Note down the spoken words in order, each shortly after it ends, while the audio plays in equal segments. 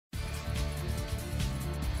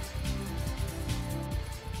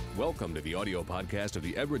Welcome to the audio podcast of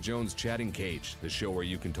the Edward Jones Chatting Cage, the show where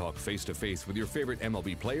you can talk face-to-face with your favorite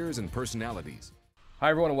MLB players and personalities.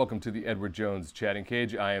 Hi, everyone, and welcome to the Edward Jones Chatting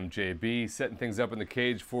Cage. I am JB, setting things up in the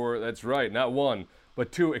cage for, that's right, not one,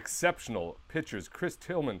 but two exceptional pitchers, Chris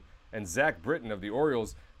Tillman and Zach Britton of the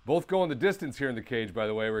Orioles, both going the distance here in the cage, by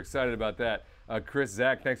the way. We're excited about that. Chris,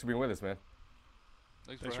 Zach, thanks for being with us, man.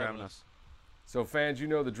 Thanks for having us. So fans, you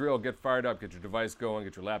know the drill. Get fired up, get your device going,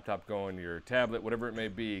 get your laptop going, your tablet, whatever it may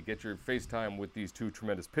be. Get your FaceTime with these two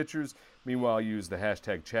tremendous pitchers. Meanwhile, use the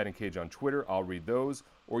hashtag Chatting Cage on Twitter. I'll read those.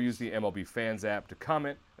 Or use the MLB Fans app to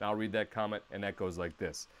comment, and I'll read that comment, and that goes like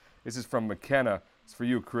this. This is from McKenna. It's for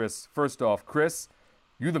you, Chris. First off, Chris,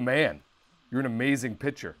 you're the man. You're an amazing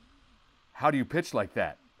pitcher. How do you pitch like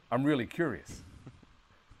that? I'm really curious.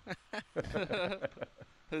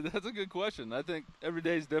 That's a good question. I think every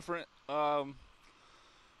day is different. I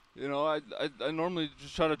normally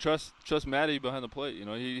just try to trust Matty behind the plate. You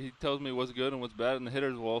know, he tells me what's good and what's bad, and the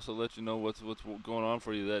hitters will also let you know what's going on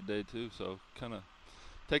for you that day too. So kind of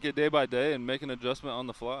take it day by day and make an adjustment on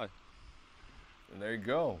the fly. And there you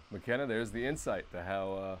go, McKenna. There's the insight to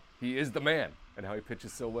how he is the man and how he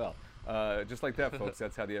pitches so well. Just like that, folks.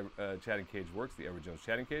 That's how the Chatting Cage works. The Edward Jones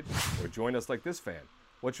Chatting Cage. Or join us like this fan.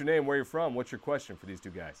 What's your name? Where you're from? What's your question for these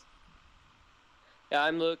two guys? Yeah,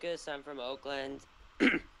 I'm Lucas. I'm from Oakland.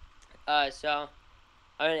 So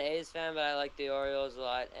I'm an A's fan, but I like the Orioles a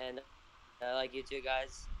lot, and I like you two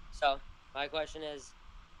guys. So my question is,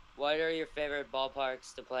 what are your favorite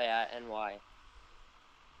ballparks to play at, and why?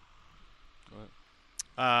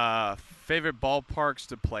 Favorite ballparks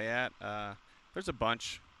to play at? There's a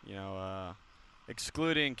bunch,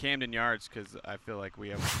 excluding Camden Yards, because I feel like we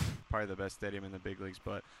have probably the best stadium in the big leagues.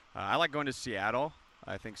 But I like going to Seattle.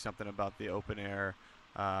 I think something about the open air,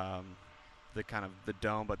 the kind of the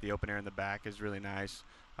dome, but the open air in the back is really nice.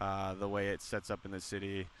 The way it sets up in the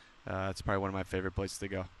city, it's probably one of my favorite places to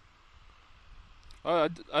go.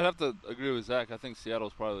 I'd have to agree with Zach. I think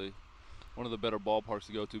Seattle's probably one of the better ballparks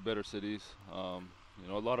to go to, better cities. A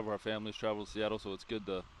lot of our families travel to Seattle, so it's good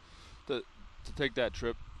to take that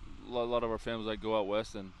trip. A lot of our families like go out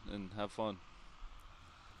west and have fun.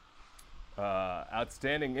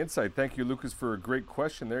 Outstanding insight. Thank you, Lucas, for a great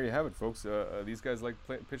question. There you have it, folks. These guys like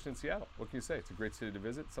pitching in Seattle. What can you say? It's a great city to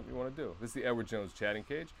visit, something you want to do. This is the Edward Jones Chatting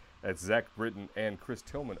Cage. That's Zach Britton and Chris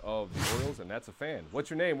Tillman of the Orioles, and that's a fan. What's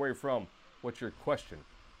your name? Where are you from? What's your question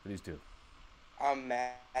for these two? I'm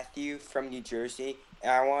Matthew from New Jersey,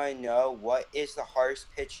 and I want to know, what is the hardest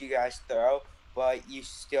pitch you guys throw, but you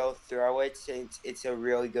still throw it since it's a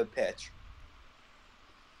really good pitch?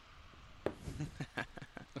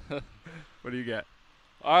 What do you got?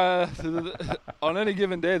 On any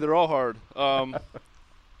given day, they're all hard. For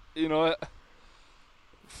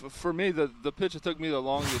me, the pitch that took me the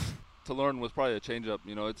longest to learn was probably a changeup.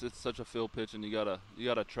 It's such a feel pitch, and you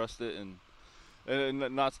gotta trust it and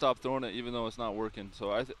not stop throwing it even though it's not working.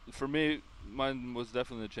 So for me, mine was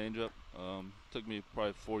definitely the changeup. Took me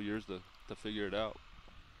probably 4 years to figure it out.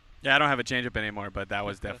 Yeah, I don't have a changeup anymore, but that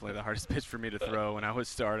was definitely the hardest pitch for me to throw when I was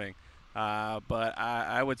starting. But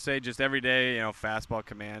I would say just every day, fastball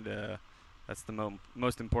command, that's the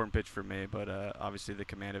most important pitch for me. But obviously the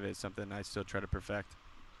command of it is something I still try to perfect.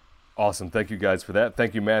 Awesome. Thank you guys for that.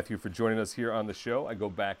 Thank you, Matthew, for joining us here on the show. I go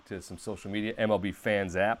back to some social media, MLB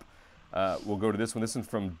Fans app. We'll go to this one. This one's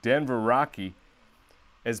from Denver Rocky.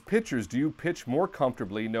 As pitchers, do you pitch more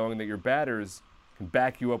comfortably knowing that your batters can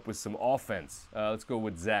back you up with some offense? Let's go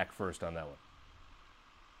with Zach first on that one.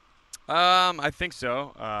 I think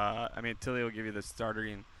so. Tilly will give you the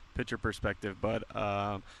starting pitcher perspective, but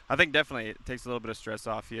I think definitely it takes a little bit of stress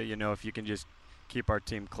off you. If you can just keep our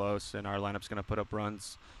team close and our lineup's going to put up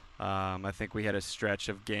runs. I think we had a stretch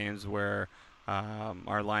of games where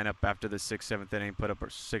our lineup after the 6th, 7th inning put up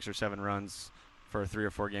 6 or 7 runs for 3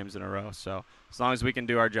 or 4 games in a row. So as long as we can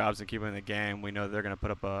do our jobs and keep winning the game, we know they're going to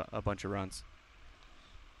put up a bunch of runs.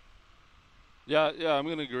 Yeah, I'm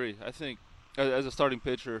going to agree. I think as a starting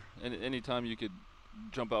pitcher, any time you could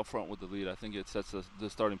jump out front with the lead, I think it sets the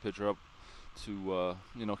starting pitcher up to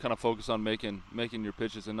kind of focus on making your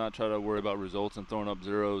pitches and not try to worry about results and throwing up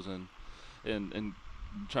zeros and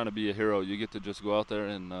trying to be a hero. You get to just go out there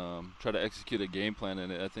and try to execute a game plan,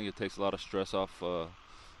 and I think it takes a lot of stress off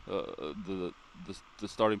the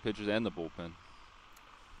starting pitchers and the bullpen.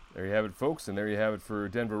 There you have it, folks, and there you have it for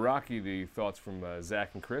Denver Rocky, the thoughts from Zach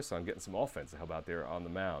and Chris on getting some offense to help out there on the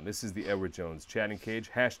mound. This is the Edward Jones Chatting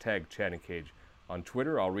Cage, hashtag Chatting Cage on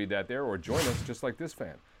Twitter. I'll read that there, or join us just like this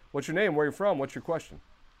fan. What's your name? Where are you from? What's your question?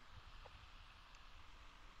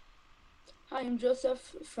 Hi, I'm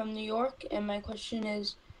Joseph from New York, and my question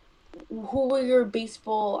is, who were your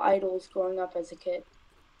baseball idols growing up as a kid?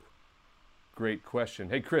 Great question.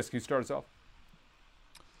 Hey, Chris, can you start us off?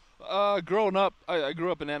 Growing up, I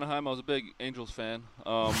grew up in Anaheim. I was a big Angels fan.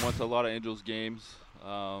 Went to a lot of Angels games.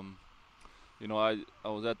 You know, I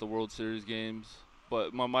was at the World Series games.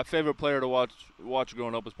 But my favorite player to watch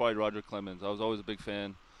growing up was probably Roger Clemens. I was always a big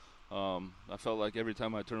fan. I felt like every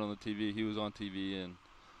time I turned on the TV, he was on TV, and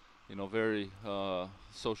you know, very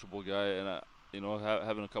sociable guy. And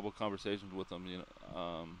having a couple of conversations with him.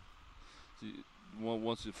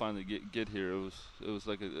 Once you finally get here, it was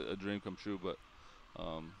like a dream come true. But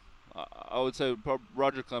I would say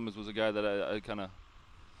Roger Clemens was a guy that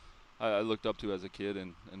I looked up to as a kid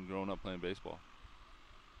and growing up playing baseball.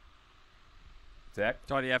 Zach?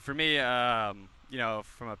 So, yeah, for me,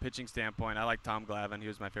 from a pitching standpoint, I like Tom Glavine. He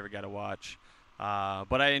was my favorite guy to watch.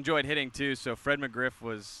 But I enjoyed hitting, too. So Fred McGriff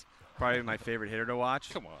was probably my favorite hitter to watch.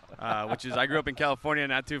 Come on. Which is I grew up in California,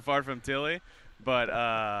 not too far from Tilly.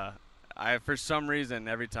 But for some reason,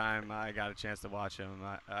 every time I got a chance to watch him,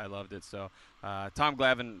 I loved it. So Tom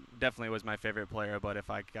Glavine definitely was my favorite player. But if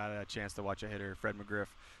I got a chance to watch a hitter, Fred McGriff.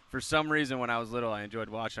 For some reason, when I was little, I enjoyed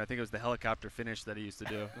watching. I think it was the helicopter finish that he used to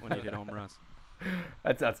do when he hit home runs.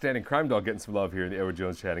 That's outstanding. Crime Dog getting some love here in the Edward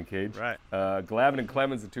Jones chatting cage. Right. Glavine and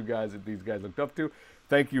Clemens, the two guys that these guys looked up to.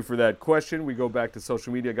 Thank you for that question. We go back to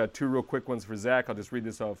social media. I got two real quick ones for Zach. I'll just read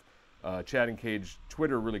this off chatting cage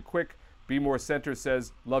Twitter really quick. Be More Center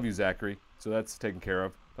says, love you, Zachary. So that's taken care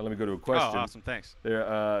of. Now let me go to a question. Oh, awesome. Thanks.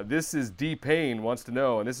 This is D. Payne wants to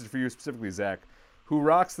know, and this is for you specifically, Zach. Who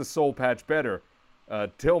rocks the soul patch better,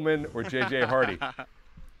 Tillman or J.J. Hardy?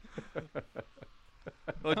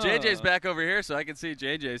 Well, JJ's back over here, so I can see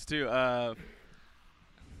JJ's too.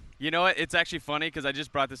 You know what? It's actually funny because I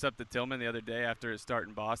just brought this up to Tillman the other day after his start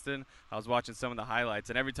in Boston. I was watching some of the highlights,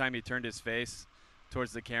 and every time he turned his face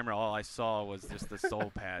towards the camera, all I saw was just the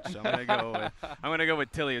soul patch. So I'm gonna go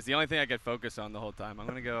with Tilly. It's the only thing I could focus on the whole time. I'm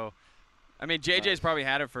gonna go. I mean, JJ's probably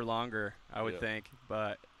had it for longer, I would think,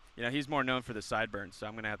 but you know he's more known for the sideburns, so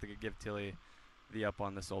I'm gonna have to give Tilly the up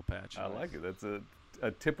on the soul patch. I like it. That's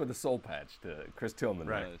a tip of the soul patch to Chris Tillman,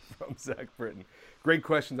 right, from Zach Britton. Great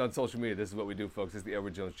questions on social media. This is what we do, folks. This is the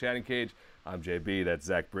Edward Jones chatting cage. I'm JB. That's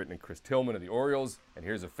Zach Britton and Chris Tillman of the Orioles. And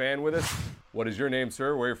here's a fan with us. What is your name,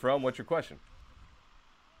 sir? Where are you from? What's your question?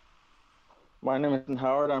 My name is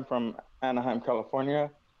Howard. I'm from Anaheim, California.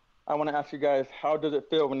 I want to ask you guys, how does it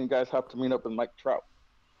feel when you guys have to meet up with Mike Trout?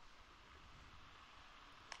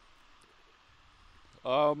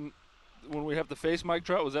 When we have to face Mike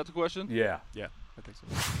Trout, was that the question? Yeah. I think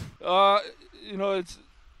so. You know, it's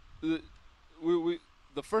we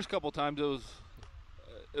the first couple times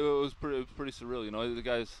it was pretty surreal. You know, the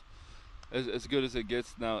guy's as good as it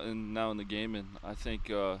gets now in the game, and I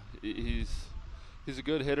think he's a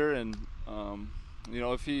good hitter, and you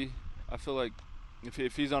know, I feel like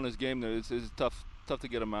if he's on his game, there it's tough to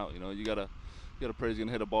get him out. You know, you gotta pray he's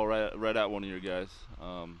gonna hit a ball right at one of your guys.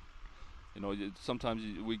 You know, sometimes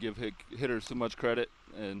we give hitters too much credit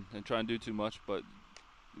and try and do too much, but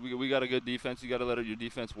we got a good defense. You got to let your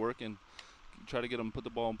defense work and try to get him put the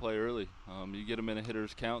ball in play early. You get him in a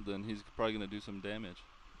hitter's count, then he's probably going to do some damage.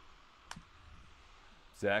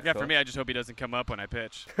 Zach? Yeah, for me, I just hope he doesn't come up when I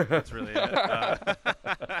pitch. That's really it.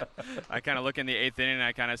 I kind of look in the eighth inning, and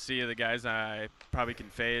I kind of see the guys I probably can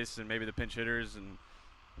face and maybe the pinch hitters, and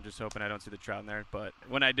I'm just hoping I don't see the Trout in there. But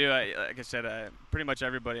when I do, like I said, pretty much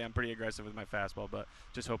everybody, I'm pretty aggressive with my fastball, but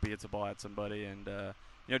just hope he hits a ball at somebody and,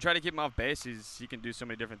 you know, try to keep him off base. He can do so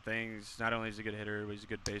many different things. Not only is he a good hitter, but he's a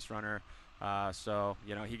good base runner. So,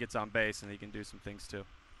 you know, he gets on base and he can do some things too.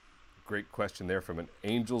 Great question there from an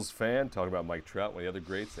Angels fan talking about Mike Trout, one of the other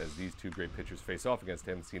greats, as these two great pitchers face off against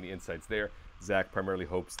him. Seeing the insights there. Zach primarily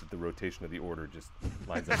hopes that the rotation of the order just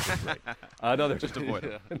lines up just right. Just avoid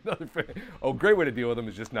it. Another fan. Oh, great way to deal with them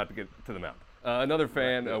is just not to get to the mound. Another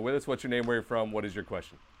fan with us. What's your name? Where you're from? What is your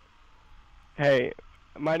question? Hey,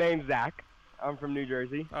 my name's Zach. I'm from New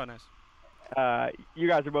Jersey. Oh, nice. You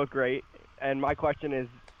guys are both great, and my question is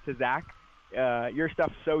to Zach. Your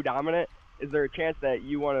stuff's so dominant. Is there a chance that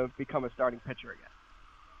you want to become a starting pitcher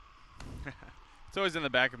again? It's always in the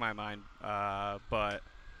back of my mind, but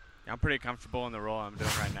I'm pretty comfortable in the role I'm doing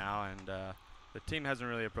right now, and the team hasn't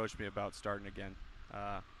really approached me about starting again.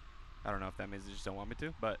 I don't know if that means they just don't want me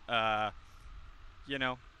to, but you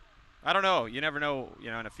know, I don't know. You never know. You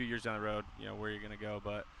know, in a few years down the road, you know where you're gonna go.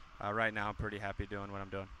 But right now, I'm pretty happy doing what I'm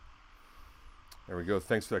doing. There we go.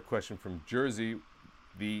 Thanks for that question from Jersey.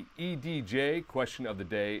 The EDJ question of the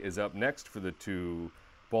day is up next for the two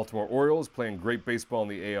Baltimore Orioles, playing great baseball in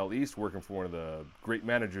the AL East, working for one of the great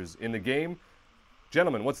managers in the game.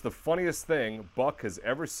 Gentlemen, what's the funniest thing Buck has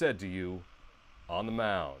ever said to you on the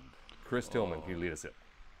mound? Chris Tillman, can you lead us in?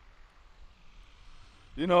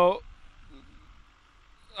 You know,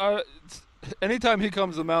 Anytime he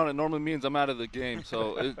comes to the mound, it normally means I'm out of the game.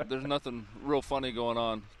 So there's nothing real funny going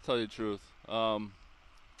on, to tell you the truth. I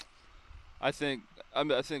think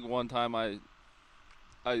one time I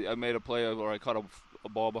made a play where I caught a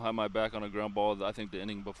ball behind my back on a ground ball, I think the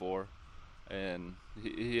inning before. And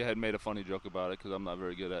he had made a funny joke about it because I'm not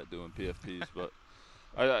very good at doing PFPs. But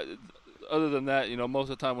other than that, most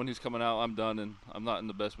of the time when he's coming out, I'm done and I'm not in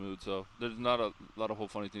the best mood. So there's not a lot of whole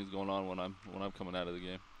funny things going on when I'm coming out of the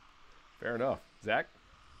game. Fair enough. Zach?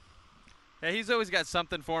 Yeah, he's always got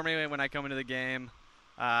something for me when I come into the game.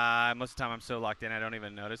 Most of the time I'm so locked in I don't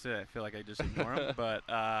even notice it. I feel like I just ignore him. But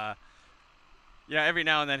yeah, every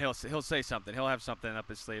now and then he'll say something. He'll have something up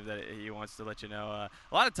his sleeve that he wants to let you know. A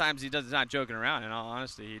lot of times he's not joking around. In all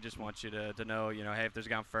honesty, he just wants you to know, hey, if there's a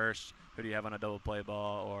guy on first, who do you have on a double play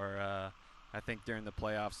ball? Or I think during the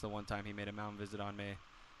playoffs, the one time he made a mound visit on me,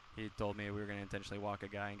 he told me we were going to intentionally walk a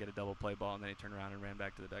guy and get a double play ball, and then he turned around and ran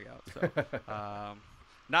back to the dugout. So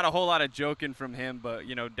not a whole lot of joking from him, but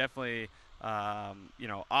definitely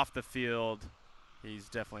off the field, he's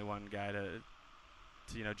definitely one guy to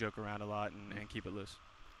joke around a lot and keep it loose.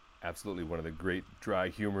 Absolutely, one of the great dry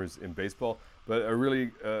humors in baseball. But a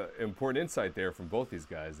really important insight there from both these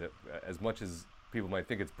guys. That as much as people might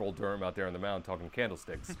think it's Bull Durham out there on the mound talking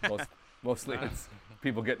candlesticks, mostly it's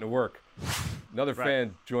people getting to work. Another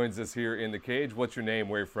fan joins us here in the cage. What's your name?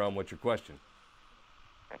 Where you're from? What's your question?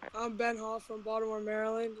 I'm Ben Hall from Baltimore,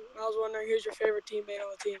 Maryland. I was wondering, who's your favorite teammate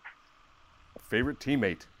on the team? Favorite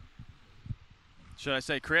teammate? Should I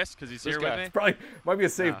say Chris because he's here with me? Probably might be a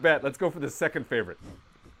safe bet. Let's go for the second favorite.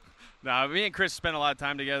 No, me and Chris spend a lot of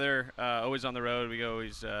time together. Always on the road. We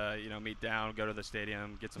always meet down, go to the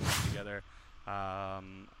stadium, get some time together.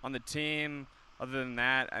 On the team, other than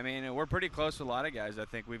that, I mean, we're pretty close to a lot of guys. I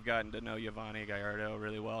think we've gotten to know Giovanni Gallardo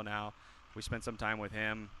really well now. We spent some time with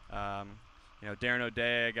him. Darren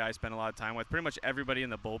O'Day, a guy I spent a lot of time with. Pretty much everybody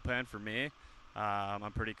in the bullpen for me,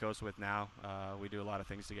 I'm pretty close with now. We do a lot of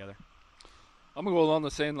things together. I'm gonna go along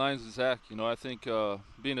the same lines as Zach. I think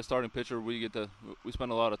being a starting pitcher, we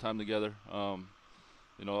spend a lot of time together.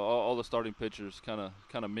 All the starting pitchers kind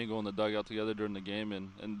of mingle in the dugout together during the game,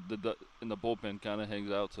 and the bullpen kind of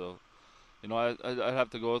hangs out. So, I have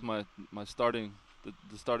to go with my starting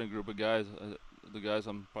the starting group of guys, the guys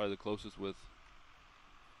I'm probably the closest with.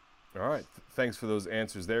 All right. Thanks for those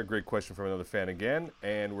answers there. Great question from another fan again.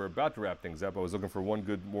 And we're about to wrap things up. I was looking for one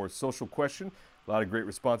good, more social question. A lot of great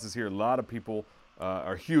responses here. A lot of people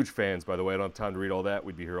are huge fans, by the way. I don't have time to read all that.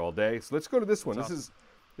 We'd be here all day. So let's go to this one. That's awesome.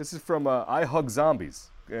 This is from I Hug Zombies.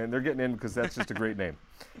 And they're getting in because that's just a great name.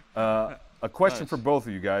 A question for both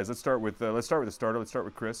of you guys. Let's start with the starter. Let's start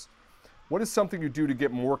with Chris. What is something you do to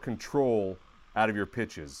get more control out of your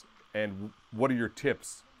pitches? And what are your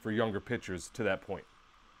tips for younger pitchers to that point?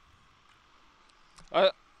 I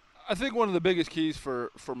think one of the biggest keys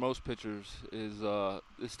for most pitchers is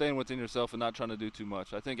staying within yourself and not trying to do too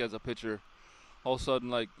much. I think as a pitcher, all of a sudden,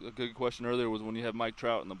 like a good question earlier was when you have Mike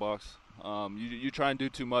Trout in the box, you try and do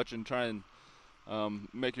too much and try and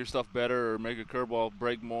make your stuff better or make a curveball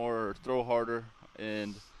break more or throw harder,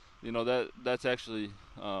 and that's actually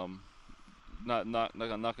not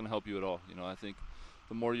going to help you at all. I think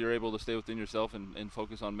the more you're able to stay within yourself and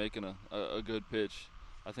focus on making a good pitch,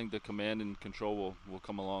 I think the command and control will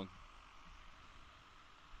come along.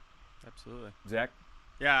 Absolutely. Zach?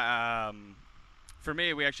 Yeah, for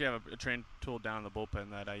me, we actually have a train tool down in the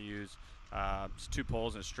bullpen that I use. It's 2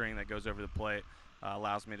 poles and a string that goes over the plate.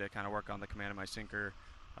 Allows me to kind of work on the command of my sinker.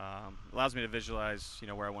 Allows me to visualize,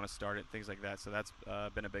 where I want to start it, things like that. So that's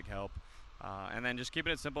been a big help. And then just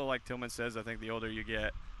keeping it simple, like Tillman says. I think the older you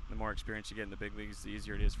get, the more experience you get in the big leagues, the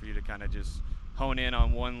easier it is for you to kind of just hone in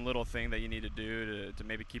on one little thing that you need to do to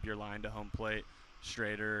maybe keep your line to home plate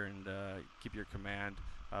straighter and keep your command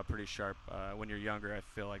pretty sharp. When you're younger, I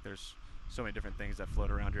feel like there's so many different things that float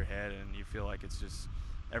around your head, and you feel like it's just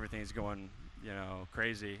everything's going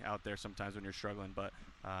crazy out there sometimes when you're struggling. But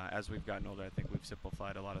as we've gotten older, I think we've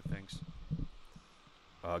simplified a lot of things.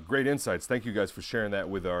 Great insights. Thank you guys for sharing that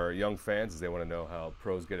with our young fans as they want to know how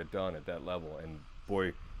pros get it done at that level. And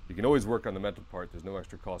boy, you can always work on the mental part. There's no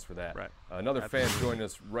extra cost for that. Right. Another fan joining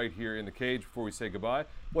us right here in the cage before we say goodbye.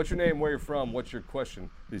 What's your name, where you're from, what's your question?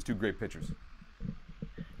 These 2 great pitchers.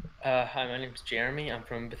 Hi, my name's Jeremy. I'm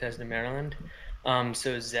from Bethesda, Maryland.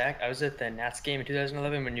 So Zach, I was at the Nats game in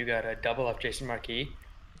 2011 when you got a double off Jason Marquis.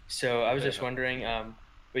 So I was just wondering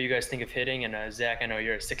what you guys think of hitting. And Zach, I know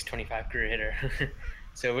you're a .625 career hitter.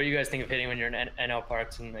 So what do you guys think of hitting when you're in NL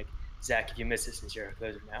Parks? And like Zach, if you miss it since you're a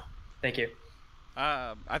closer now. Thank you.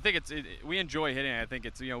 I think we enjoy hitting. I think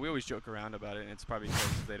it's we always joke around about it, and it's probably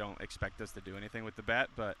because they don't expect us to do anything with the bat.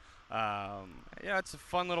 But it's a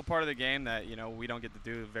fun little part of the game that we don't get to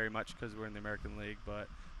do very much because we're in the American League. But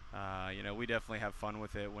we definitely have fun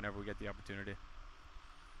with it whenever we get the opportunity.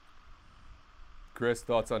 Chris,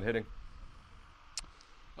 thoughts on hitting?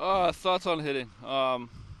 Thoughts on hitting?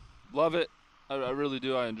 Love it. I really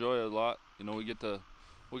do. I enjoy it a lot. We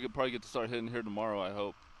could probably get to start hitting here tomorrow. I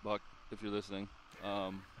hope, Buck, if you're listening.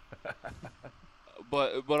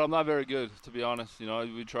 But I'm not very good, to be honest.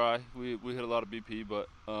 We try. We hit a lot of BP, but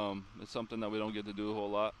it's something that we don't get to do a whole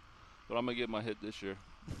lot. But I'm gonna get my hit this year.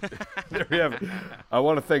 There we have it. I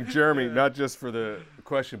want to thank Jeremy not just for the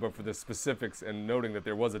question, but for the specifics and noting that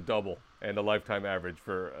there was a double and a lifetime average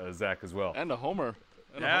for Zach as well. And a homer.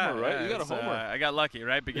 And a homer, right? You got a homer. I got lucky,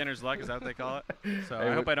 right? Beginner's luck, is that what they call it? So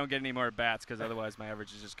I hope I don't get any more bats because otherwise my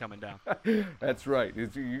average is just coming down. That's right.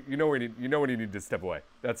 You know when you need to step away.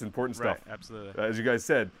 That's important stuff. Right, absolutely. As you guys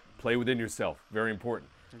said, play within yourself. Very important.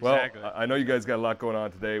 Exactly. Well, I know you guys got a lot going on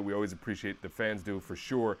today. We always appreciate the fans do for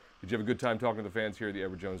sure. Did you have a good time talking to the fans here at the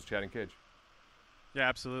Edward Jones Chatting Cage? Yeah,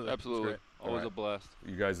 absolutely. Absolutely. Always a blast.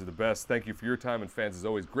 You guys are the best. Thank you for your time, and fans, as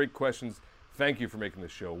always, great questions. Thank you for making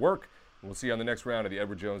this show work. And we'll see you on the next round of the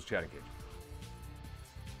Edward Jones Chatting Cage.